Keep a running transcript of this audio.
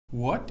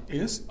What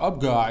is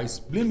up guys,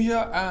 Blim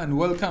here and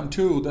welcome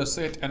to the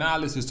set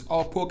analysis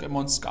of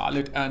Pokemon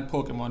Scarlet and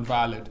Pokemon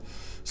Violet.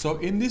 So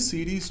in this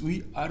series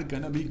we are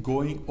gonna be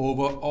going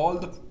over all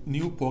the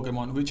new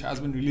Pokemon which has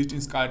been released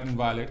in Scarlet and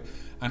Violet,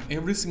 and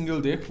every single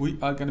day we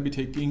are gonna be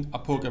taking a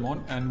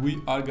Pokemon and we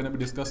are gonna be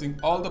discussing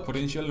all the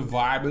potential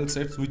viable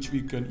sets which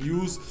we can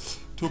use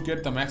to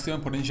get the maximum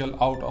potential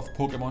out of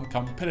Pokemon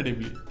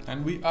competitively,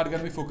 and we are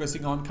gonna be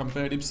focusing on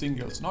competitive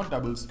singles, not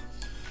doubles.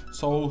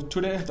 So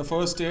today, the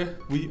first day,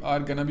 we are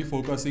gonna be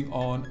focusing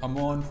on a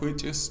mon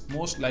which is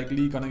most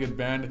likely gonna get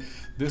banned.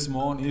 This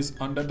mon is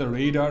under the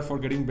radar for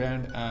getting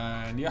banned,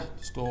 and yeah,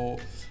 so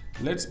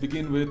let's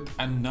begin with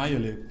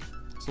Annihilape.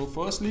 So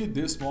firstly,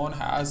 this mon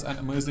has an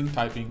amazing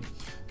typing.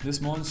 This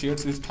mon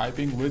shares its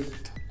typing with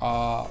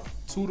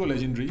pseudo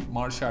legendary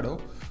Marshadow,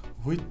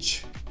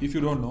 which, if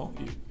you don't know,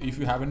 if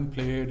you haven't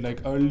played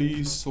like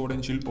early Sword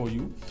and Shield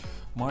OU,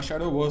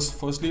 Marshadow was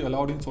firstly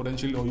allowed in Sword and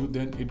Shield OU,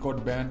 then it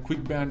got banned,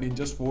 quick banned in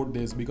just 4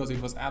 days because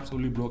it was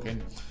absolutely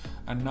broken.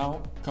 And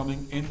now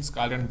coming in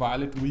Scarlet and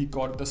Violet, we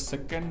got the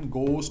second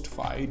ghost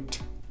fight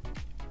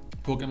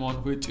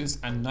Pokemon, which is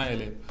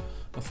Annihilape.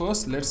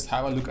 First, let's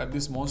have a look at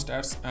this mon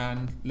stats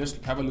and let's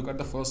have a look at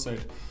the first set.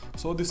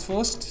 So this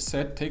first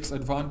set takes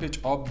advantage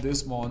of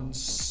this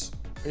mon's,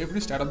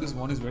 every stat of this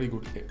mon is very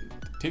good. It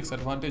takes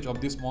advantage of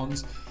this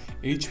mon's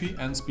HP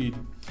and speed.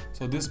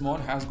 So this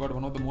mon has got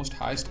one of the most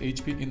highest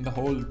HP in the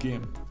whole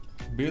game.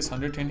 Base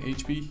 110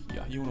 HP,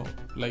 yeah, you know,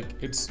 like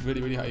it's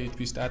very high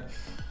HP stat.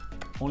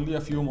 Only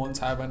a few mons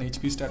have an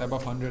HP stat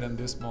above 100 and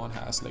this mon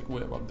has like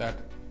way above that.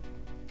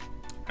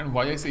 And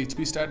why I say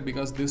HP stat,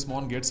 because this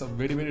mon gets a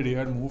very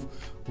rare move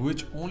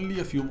which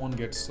only a few mon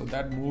gets. So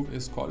that move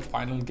is called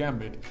Final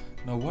Gambit.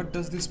 Now what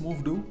does this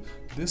move do?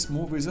 This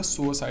move is a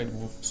suicide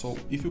move. So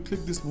if you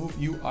click this move,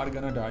 you are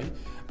gonna die,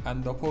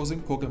 and the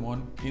opposing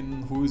Pokemon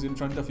who is in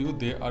front of you,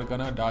 they are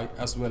gonna die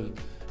as well.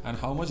 And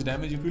how much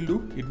damage it will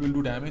do? It will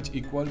do damage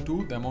equal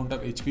to the amount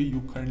of HP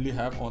you currently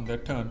have on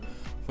that turn.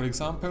 For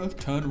example,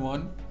 turn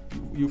 1,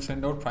 you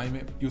send out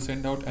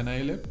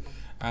Annihilape,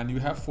 and you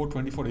have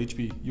 424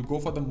 HP. You go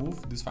for the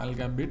move, this Final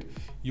Gambit,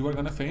 you are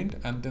gonna faint,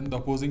 and then the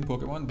opposing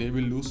Pokemon, they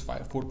will lose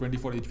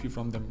 424 HP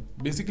from them.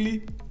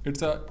 Basically,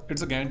 it's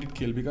a guaranteed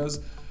kill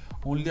because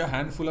only a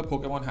handful of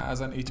Pokemon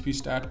has an HP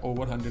stat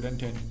over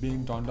 110,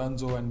 being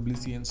Dondanzo and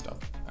Blissey and stuff.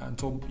 And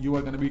so you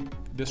are gonna be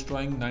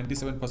destroying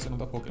 97% of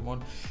the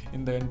Pokemon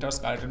in the entire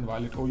Scarlet and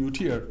Violet OU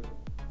tier.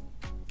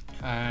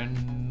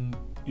 And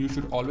you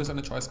should always run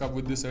a choice scarf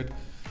with this set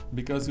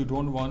because you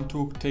don't want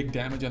to take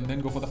damage and then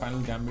go for the Final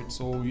Gambit.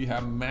 So we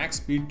have max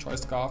speed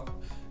choice scarf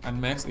and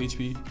max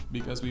HP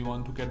because we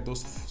want to get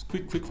those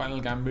quick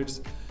Final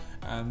Gambits.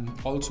 And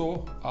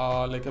also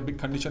like a big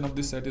condition of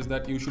this set is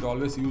that you should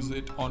always use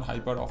it on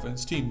hyper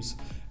offense teams,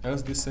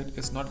 else this set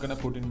is not gonna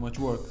put in much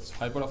work. So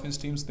hyper offense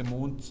teams, they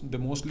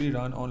mostly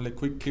run on like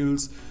quick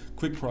kills,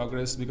 quick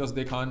progress, because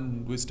they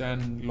can't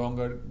withstand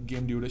longer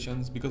game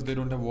durations because they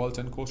don't have walls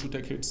and course to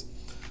take hits.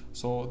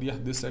 So yeah,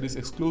 this set is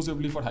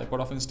exclusively for hyper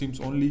offense teams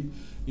only.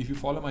 If you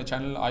follow my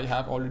channel, I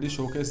have already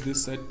showcased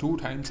this set 2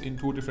 times in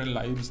 2 different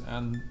lives,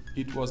 and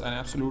it was an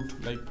absolute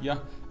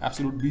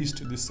absolute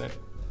beast, this set.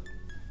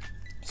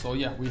 So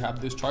yeah, we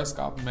have this choice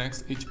scarf,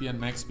 max HP and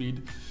max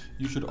speed.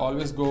 You should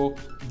always go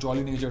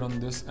Jolly Nature on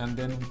this, and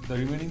then the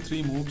remaining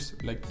 3 moves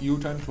like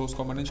U-turn, Close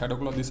Combat and Shadow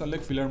Claw, these are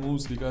like filler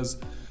moves because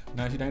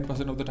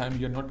 99% of the time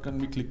you're not going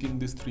to be clicking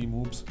these 3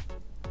 moves.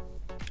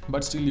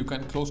 But still you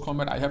can close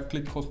combat. I have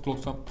clicked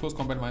close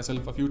combat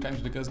myself a few times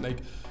because like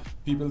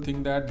people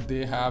think that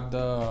they have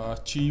the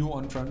Chi-Yu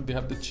on front, they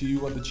have the Chi-Yu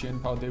or the Chain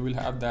Power, they will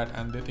have that,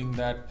 and they think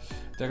that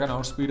they can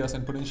outspeed us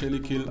and potentially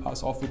kill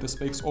us off with a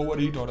Specs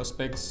Overeat or a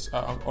Specs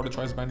or a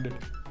Choice Bandit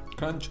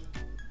Crunch.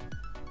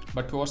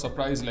 But to our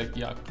surprise, like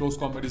yeah, close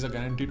combat is a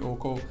guaranteed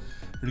OHKO.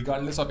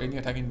 Regardless of any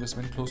attack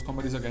investment, close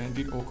combat is a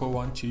guaranteed OHKO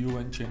 1, Chi-Yu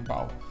and Chain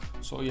Power.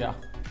 So yeah,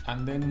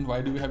 and then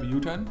why do we have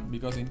U-turn?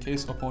 Because in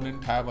case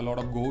opponent have a lot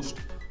of Ghost,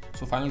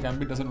 so Final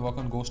Gambit doesn't work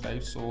on ghost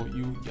types. So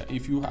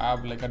if you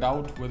have like a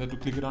doubt whether to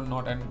click it or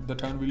not and the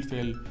turn will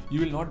fail, you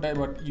will not die,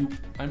 but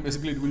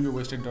basically it will be a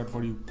wasted turn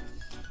for you.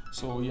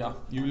 So yeah,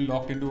 you will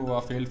locked into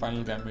a failed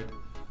Final Gambit.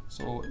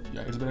 So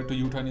yeah, it's better to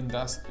U-turn in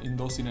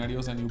those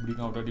scenarios, and you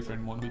bring out a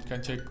different one which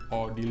can check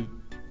or deal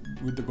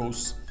with the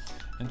ghosts.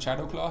 And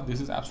Shadow Claw, this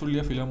is absolutely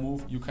a filler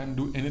move. You can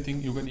do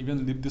anything. You can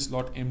even leave this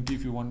slot empty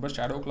if you want, but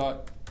Shadow Claw,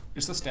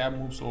 it's a stab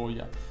move. So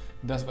yeah,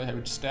 that's why I have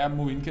it. Stab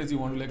move in case you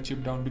want to like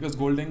chip down, because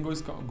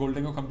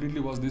Goldengo completely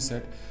was this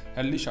set.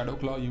 At least Shadow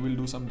Claw, you will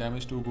do some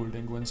damage to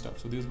Goldengo and stuff.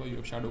 So this is why you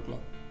have Shadow Claw.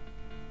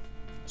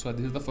 So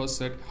this is the first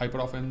set, hyper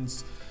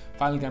offense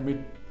Final Gambit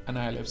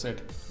Annihilape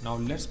set. Now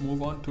let's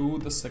move on to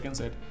the second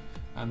set,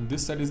 and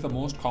this set is the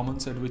most common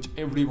set which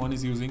everyone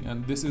is using,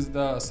 and this is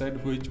the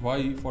set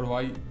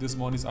why this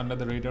mon is under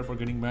the radar for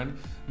getting banned.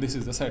 This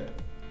is the set.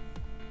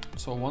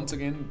 So once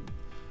again,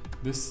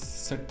 this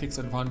set takes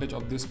advantage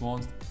of this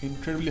mon's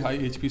incredibly high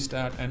HP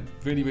stat and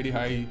very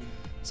high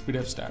speed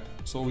F stat.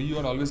 So you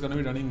are always going to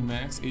be running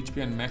max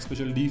HP and max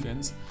special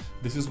defense.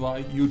 This is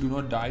why you do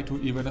not die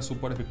to even a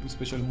super effective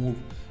special move.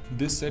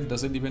 This set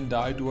doesn't even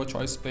die to a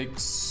choice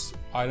specs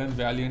Iron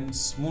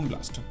Valiant's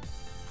Moonblast.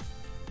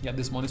 Yeah,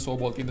 this one is so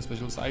bulky in the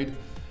special side.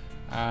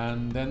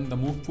 And then the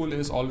move pool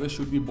is always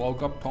should be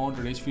bulk up, taunt,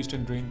 rage feast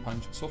and drain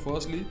punch. So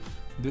firstly,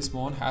 this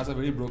mon has a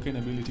very broken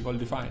ability called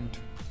Defiant.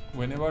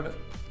 Whenever,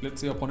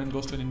 let's say, opponent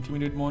goes to an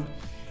intimidate mon,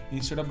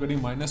 instead of getting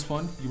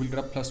 -1, you will get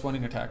a +1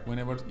 in attack.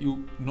 Whenever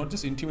you not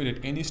just intimidate,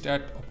 any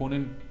stat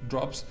opponent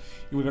drops,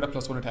 you will get a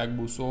 +1 attack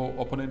boost. So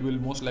opponent will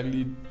most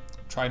likely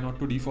try not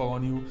to default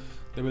on you.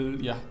 They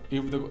will, yeah,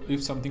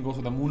 if something goes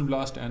for the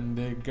Moonblast and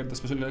they get the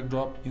special attack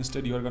drop,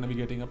 instead you are going to be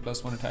getting a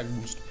 +1 attack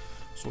boost.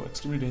 So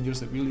extremely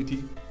dangerous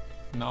ability.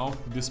 Now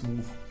this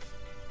move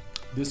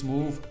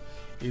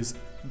is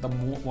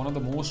one of the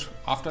most,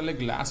 after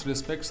like last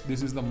respects,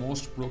 this is the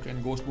most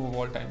broken ghost move of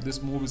all time.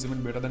 This move is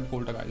even better than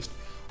Poltergeist.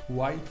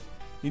 Why?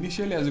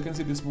 Initially, as you can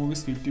see, this move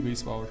is 50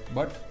 base power,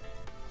 but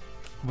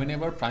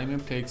whenever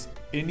Primeape takes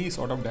any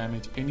sort of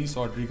damage, any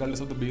sort,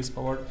 regardless of the base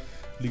power,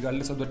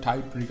 regardless of the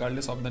type,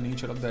 regardless of the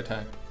nature of the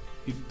attack,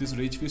 this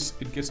Rage Fist,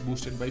 it gets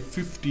boosted by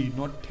 50,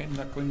 not 10,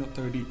 not 20, not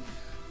 30.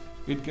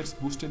 It gets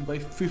boosted by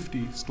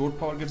 50. Stored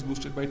power gets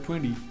boosted by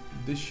 20.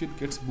 This shit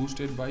gets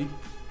boosted by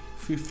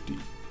 50.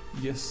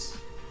 Yes,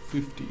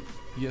 50.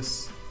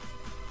 Yes.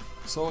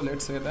 So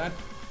let's say that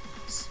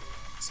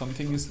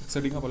something is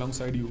setting up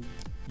alongside you.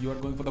 You are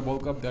going for the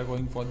bulk up. They're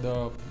going for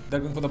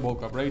the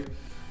bulk up, right?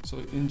 So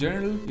in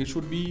general, it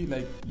should be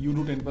like you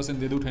do 10%,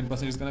 they do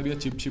 10%. It's gonna be a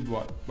chip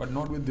war, but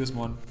not with this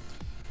one.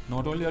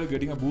 Not only are you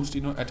getting a boost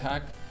in your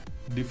attack,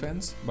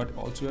 defense, but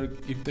also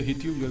if they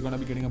hit you, you're gonna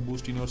be getting a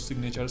boost in your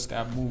signature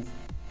stab move.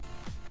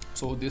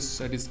 So this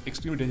set is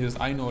extremely dangerous.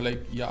 I know,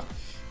 like, yeah,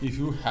 if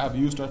you have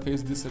used or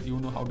faced this set, you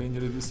know how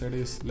dangerous this set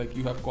is. Like,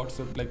 you have got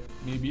swept like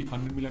maybe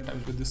 100 million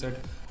times with this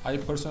set. I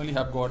personally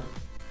have got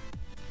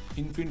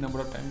infinite number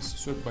of times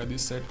swept by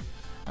this set,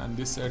 and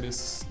this set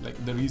is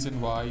like the reason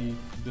why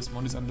this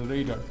one is under the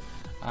radar.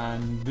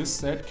 And this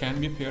set can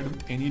be paired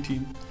with any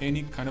team,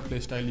 any kind of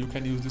playstyle. You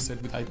can use this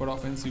set with hyper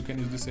offense, you can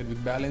use this set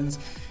with balance,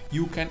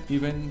 you can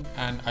even,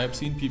 and I have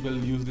seen people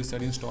use this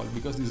set install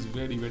because this is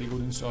very good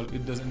install.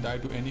 It doesn't die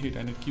to any hit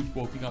and it keeps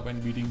poking up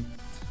and beating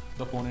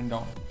the opponent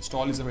down.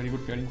 Stall is a very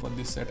good pairing for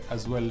this set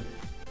as well.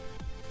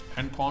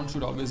 And taunt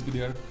should always be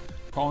there.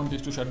 Taunt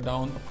is to shut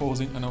down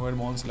opposing unaware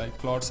mons like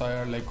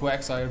Clodsire, like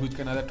Quagsire, which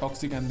can either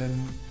toxic and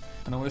then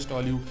unaware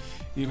stall you.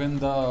 Even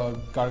the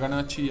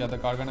Garganachi, the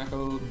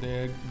Garganacle,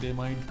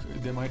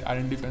 they might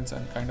iron defense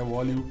and kind of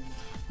wall you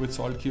with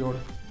Salt Cure,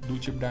 do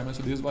chip damage.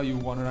 So this is why you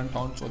want to run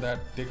taunt, so that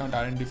they can't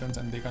iron defense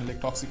and they can like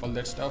toxic, all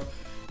that stuff.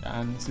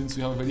 And since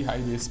you have a very high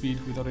base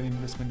speed, without any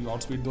investment, you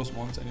outspeed those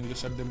mons and you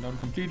just shut them down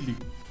completely.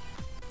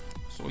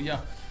 So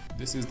yeah,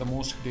 this is the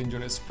most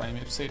dangerous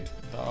Primeape set,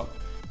 the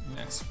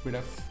max speed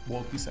F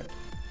bulky set.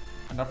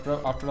 And after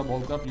a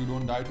bulk up, you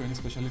don't die to any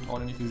special hit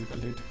or any physical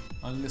hit.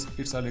 Unless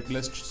it's a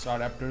Reckless,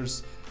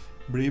 Staraptor's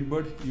Brave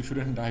Bird, you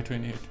shouldn't die to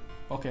any hit.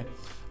 Okay,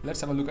 let's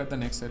have a look at the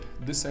next set.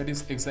 This set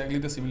is exactly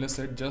the similar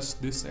set,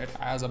 just this set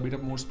has a bit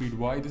of more speed.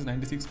 Why this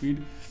 96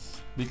 speed?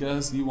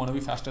 Because you want to be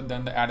faster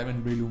than the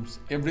Adamant Breloom.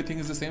 Everything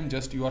is the same,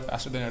 just you are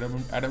faster than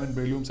Adamant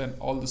Breloom and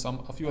all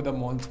a few other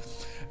mons.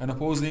 An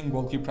opposing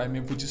bulky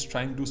Primeape which is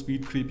trying to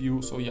speed creep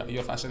you. So yeah,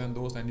 you're faster than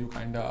those and you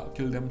kinda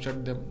kill them,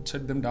 shut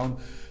them down.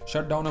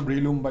 Shut down a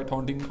Breloom by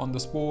taunting on the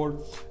spore,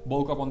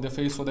 bulk up on their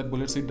face so that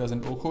Bullet Seed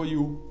doesn't OHKO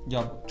you.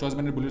 Yeah, Choice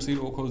Banded Bullet Seed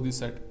OHKOs this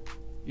set.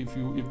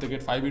 If they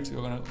get 5 hits,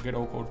 you're gonna get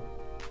OHKO'd.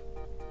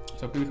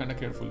 So have to be kind of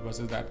careful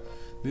versus that.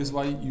 This is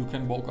why you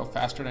can bulk up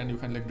faster and you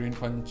can like drain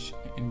punch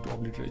into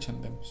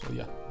obliteration them. So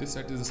yeah, this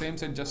set is the same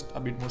set, just a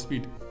bit more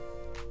speed.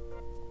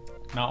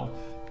 Now,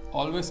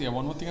 always, yeah,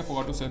 one more thing I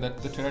forgot to say,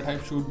 that the Terra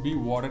type should be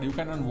water. You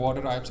can run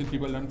water. I have seen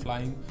people run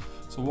flying.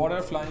 So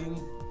water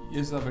flying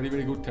is a very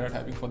good Terra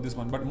typing for this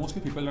one, but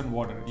mostly people run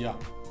water. Yeah.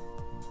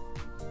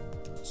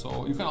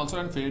 So you can also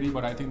run fairy,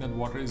 but I think that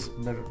water is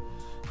better.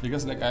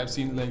 Because like I have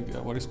seen like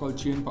what is called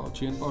Chain Power.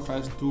 Chain Power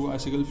tries to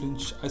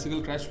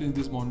Icicle Crash flinch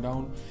this mon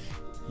down.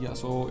 Yeah,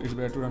 so it's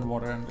better to run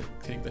water and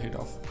like, take the hit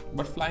off.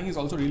 But flying is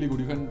also really good.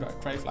 You can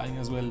try flying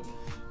as well,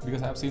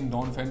 because I have seen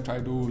Dawn Fen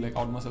try to like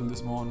outmuscle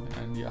this mon,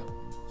 and yeah,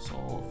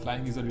 so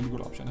flying is a really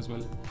good option as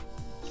well.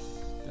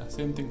 Yeah,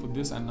 same thing for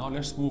this. And now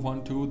let's move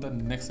on to the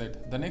next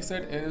set. The next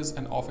set is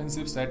an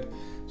offensive set.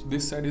 So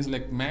this set is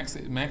like max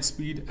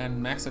speed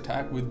and max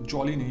attack with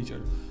Jolly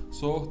Nature.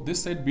 So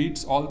this set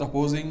beats all the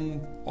opposing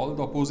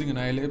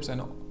Annihilapes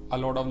and a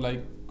lot of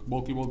like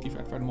bulky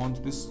fat mons.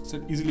 This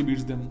set easily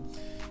beats them.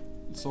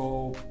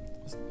 So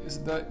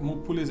the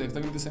move pool is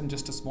exactly the same,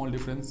 just a small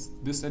difference.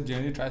 This set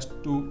generally likes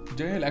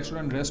to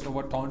run rest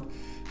over taunt,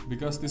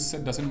 because this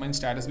set doesn't mind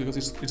status, because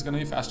it's gonna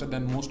be faster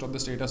than most of the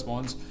status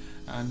mons.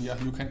 And yeah,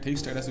 you can take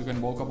status, you can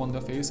bulk up on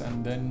the face,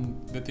 and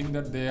then they think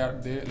that they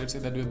let's say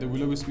that the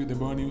Will-O-Wisp you, they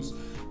burn you,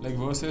 like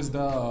versus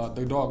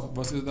the dog,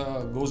 versus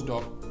the ghost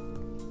dog.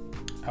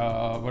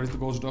 What is the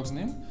ghost dog's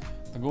name?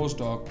 the Ghost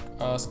Dog,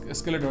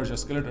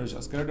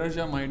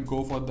 Skeleturgia might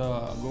go for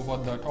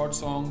the Thought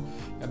Song,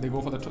 and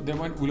they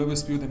might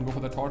Will-O-Wisp you, then go for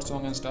the Thought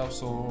Song and stuff.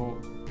 So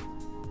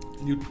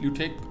you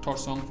take Thought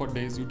Song for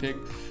days. You take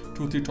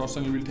 2-3 Thought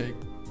Song.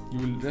 You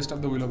will rest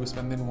up the Will-O-Wisp,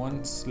 and then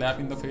one slap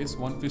in the face,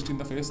 one fist in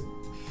the face.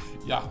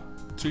 Yeah,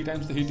 3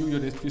 times they hit you,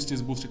 your Edge Fist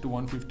is boosted to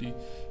 150.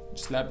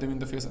 Slap them in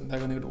the face, and they're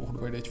gonna get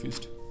overed by Edge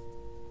Fist.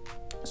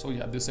 So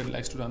yeah, this set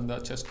likes to run the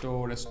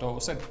Chesto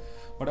Resto set,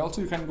 but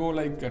also you can go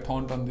like a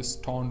taunt on this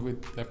taunt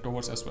with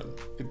leftovers as well.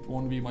 It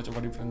won't be much of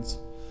a difference,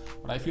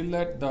 but I feel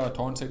that the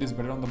taunt set is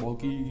better on the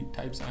bulky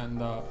types, and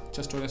the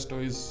Chesto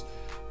Resto is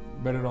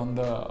better on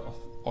the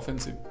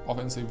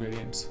offensive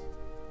variants.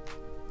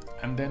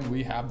 And then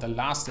we have the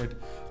last set.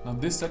 Now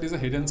this set is a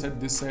hidden set.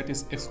 This set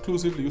is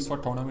exclusively used for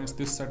tournaments.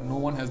 This set, no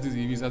one has these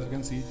EVs. As you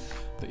can see,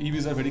 the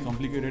EVs are very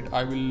complicated.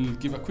 I will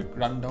give a quick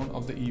rundown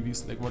of the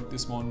EVs, like what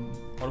this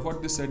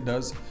set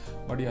does.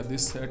 But yeah,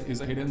 this set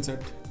is a hidden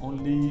set.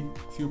 Only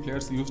few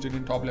players used it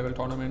in top level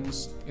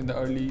tournaments, in the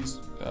early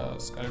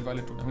Scarlet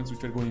Violet tournaments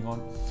which were going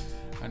on,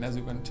 and as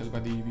you can tell by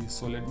the EVs.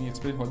 So let me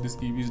explain what this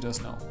EVs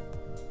does now.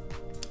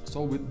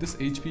 So with this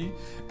HP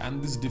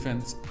and this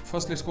defense,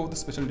 first let's go with the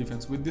special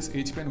defense. With this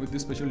HP and with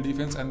this special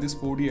defense and this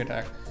 4D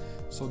attack,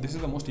 so this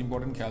is the most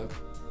important calc.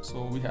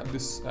 So we have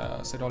this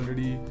set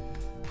already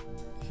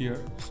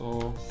here.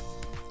 So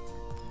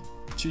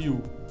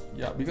Chiyu,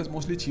 yeah, because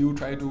mostly Chiyu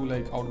try to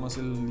like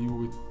outmuscle you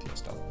with your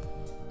stuff.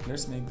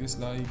 Let's make this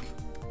like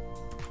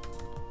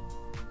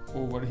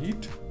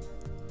Overheat.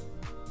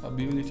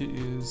 Ability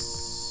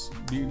is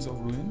Beads of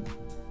Ruin.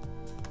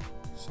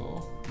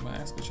 So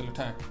max special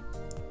attack.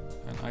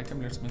 And item,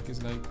 let's make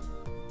is like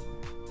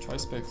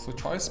Choice Specs. So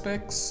Choice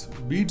Specs,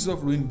 Beads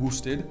of Ruin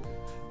boosted,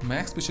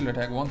 max special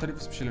attack, 130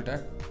 special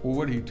attack,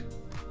 Overheat.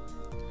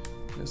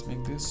 Let's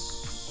make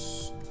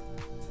this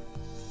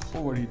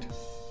Overheat.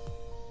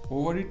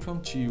 Overheat from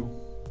Chiyu.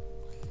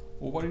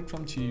 Overheat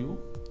from Chiyu.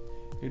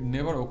 It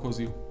never OHKOs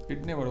you.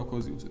 It never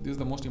OHKOs you. So this is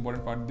the most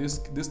important part. This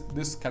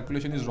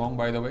calculation is wrong,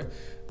 by the way.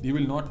 You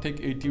will not take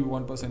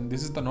 81%.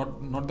 This is the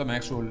not the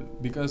max roll,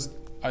 because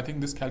I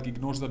think this calc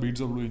ignores the Beads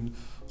of Ruin.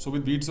 So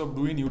with Beads of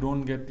Ruin, you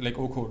don't get like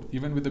OHKO'd.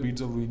 Even with the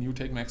Beads of Ruin, you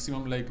take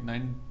maximum like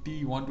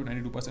 91 to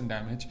 92%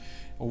 damage.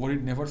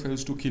 Overheat never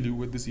fails to kill you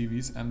with this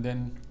EVs. And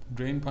then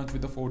Drain Punch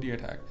with the 40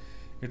 attack.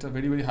 It's a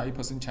very high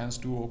percent chance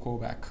to OHKO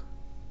back.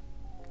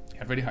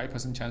 A very high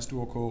percent chance to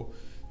OHKO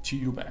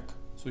Chiyu back.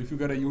 So if you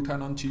get a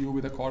U-turn on Chiyu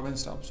with a Corv and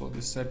stuff, so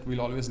this set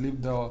will always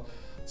leave the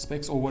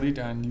specs over it,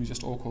 and you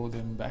just OHKO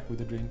them back with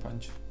the Drain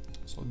Punch.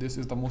 So this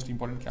is the most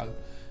important calc.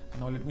 And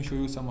now let me show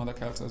you some other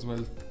calcs as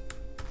well.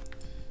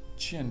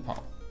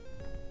 Qianpao.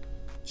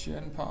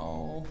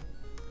 Qianpao.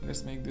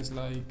 Let's make this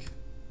like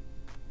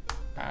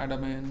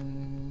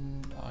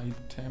Adamant.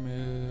 Item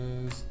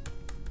is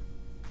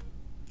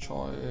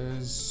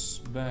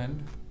Choice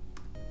Band.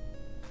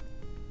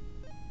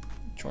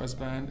 Choice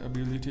Band.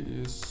 Ability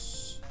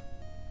is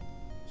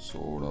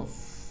Sword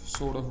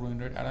of Ruin,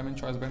 right? Adamant,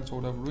 Choice Band,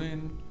 Sword of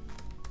Ruin.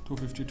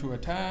 252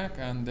 attack,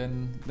 and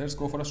then let's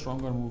go for a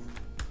stronger move.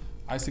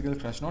 Icicle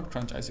Crash, not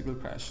Crunch, Icicle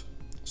Crash.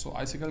 So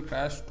Icicle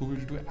Crash,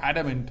 252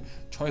 Adamant,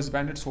 Choice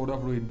Banded, Sword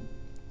of Ruin.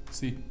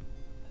 See,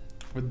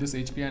 with this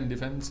HP and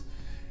defense,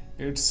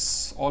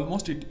 it's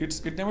almost it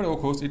never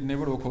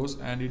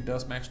OHKOs, and it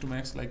does max to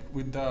max, like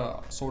with the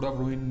Sword of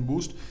Ruin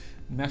boost,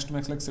 max to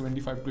max like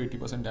 75 to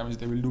 80% damage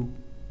they will do.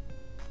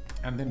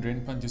 And then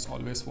Drain Punch is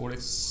always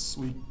 4x,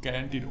 we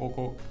guaranteed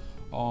OHKO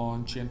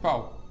on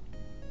Qianpao.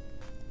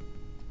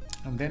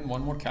 And then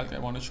one more calc I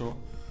want to show.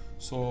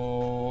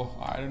 So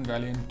Iron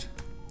Valiant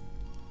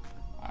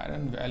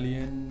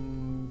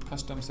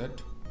custom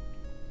set.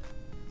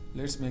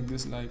 Let's make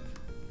this like,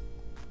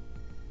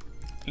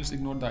 let's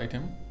ignore the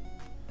item.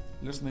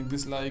 Let's make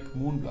this like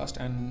Moonblast,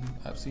 and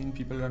I've seen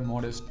people run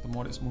Modest, the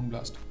Modest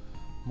Moonblast.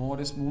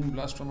 Modest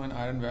Moonblast from an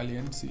Iron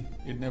Valiant. See,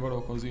 it never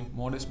OHKOs you.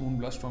 Modest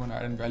Moonblast from an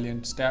Iron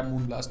Valiant. Stab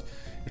Moonblast.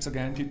 It's a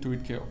guaranteed to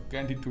hit KO.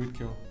 Guaranteed to hit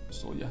KO.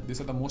 So yeah,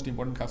 these are the most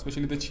important calcs,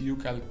 especially the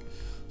Chiyu calc.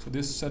 So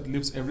this set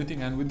lives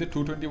everything, and with the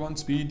 221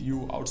 speed,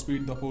 you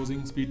outspeed the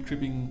opposing speed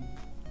creeping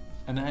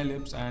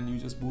Annihilapes, and you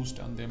just boost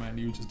on them and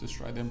you just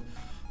destroy them.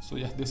 So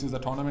yeah, this is the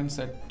tournament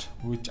set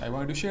which I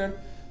wanted to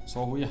share.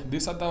 So yeah,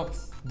 these are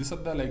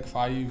the like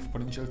 5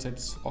 potential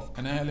sets of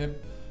Annihilape.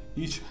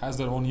 Each has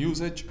their own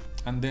usage.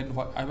 And then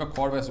I have a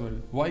Corv as well.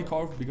 Why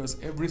Corv?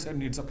 Because every set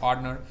needs a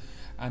partner,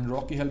 and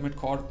Rocky Helmet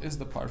Corv is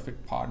the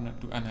perfect partner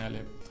to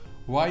Annihilape.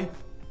 Why?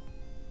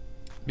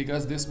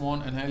 Because this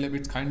one Annihilape,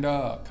 it's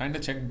kinda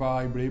checked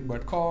by Brave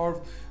Bird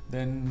Corv,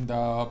 then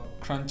the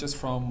crunches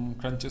from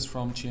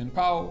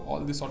Qianpao,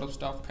 all this sort of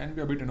stuff can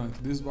be a bit annoying.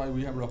 This is why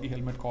we have Rocky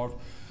Helmet Corv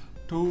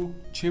to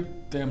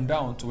chip them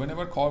down. So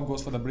whenever Corv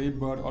goes for the Brave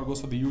Bird or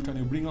goes for the U-turn,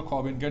 you bring a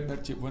Corv in, get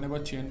that chip. Whenever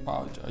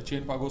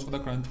Qianpao goes for the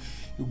crunch,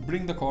 you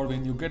bring the Corv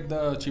in, you get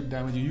the chip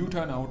damage, you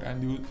U-turn out,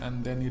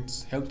 and then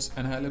it helps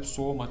Annihilape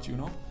so much, you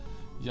know.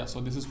 Yeah,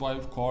 so this is why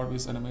Corv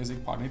is an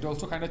amazing partner. It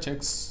also kind of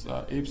checks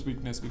Ape's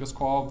weakness, because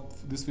Corv,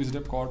 this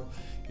Fizzdep Corv,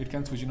 it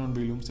can switch in on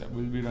Breloom. So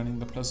we'll be running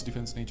the plus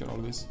defense nature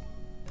always.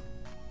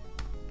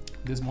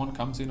 This mon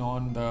comes in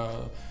on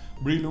the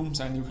Breloom's,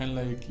 and you can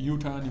like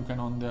U-turn, you can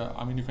on the,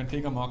 I mean, you can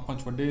take a Mark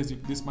Punch for days.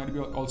 This might be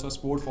also a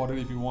sport for it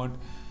if you want.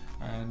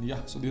 And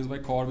yeah, so this is why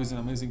Corv is an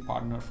amazing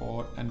partner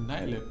for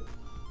Annihilape.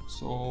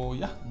 So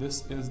yeah,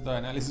 this is the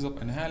analysis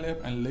of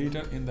Annihilape, and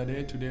later in the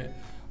day today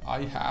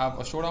I have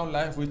a showdown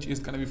live which is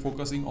going to be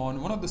focusing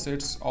on one of the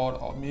sets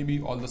or maybe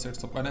all the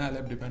sets of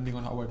Annihilape depending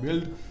on how I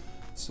build.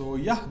 So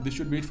yeah, this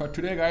should be it for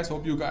today, guys.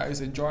 Hope you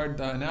guys enjoyed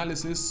the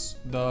analysis.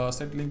 The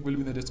set link will be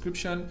in the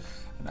description,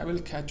 and I will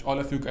catch all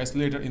of you guys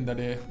later in the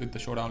day with the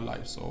showdown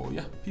live. So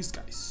yeah, peace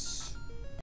guys.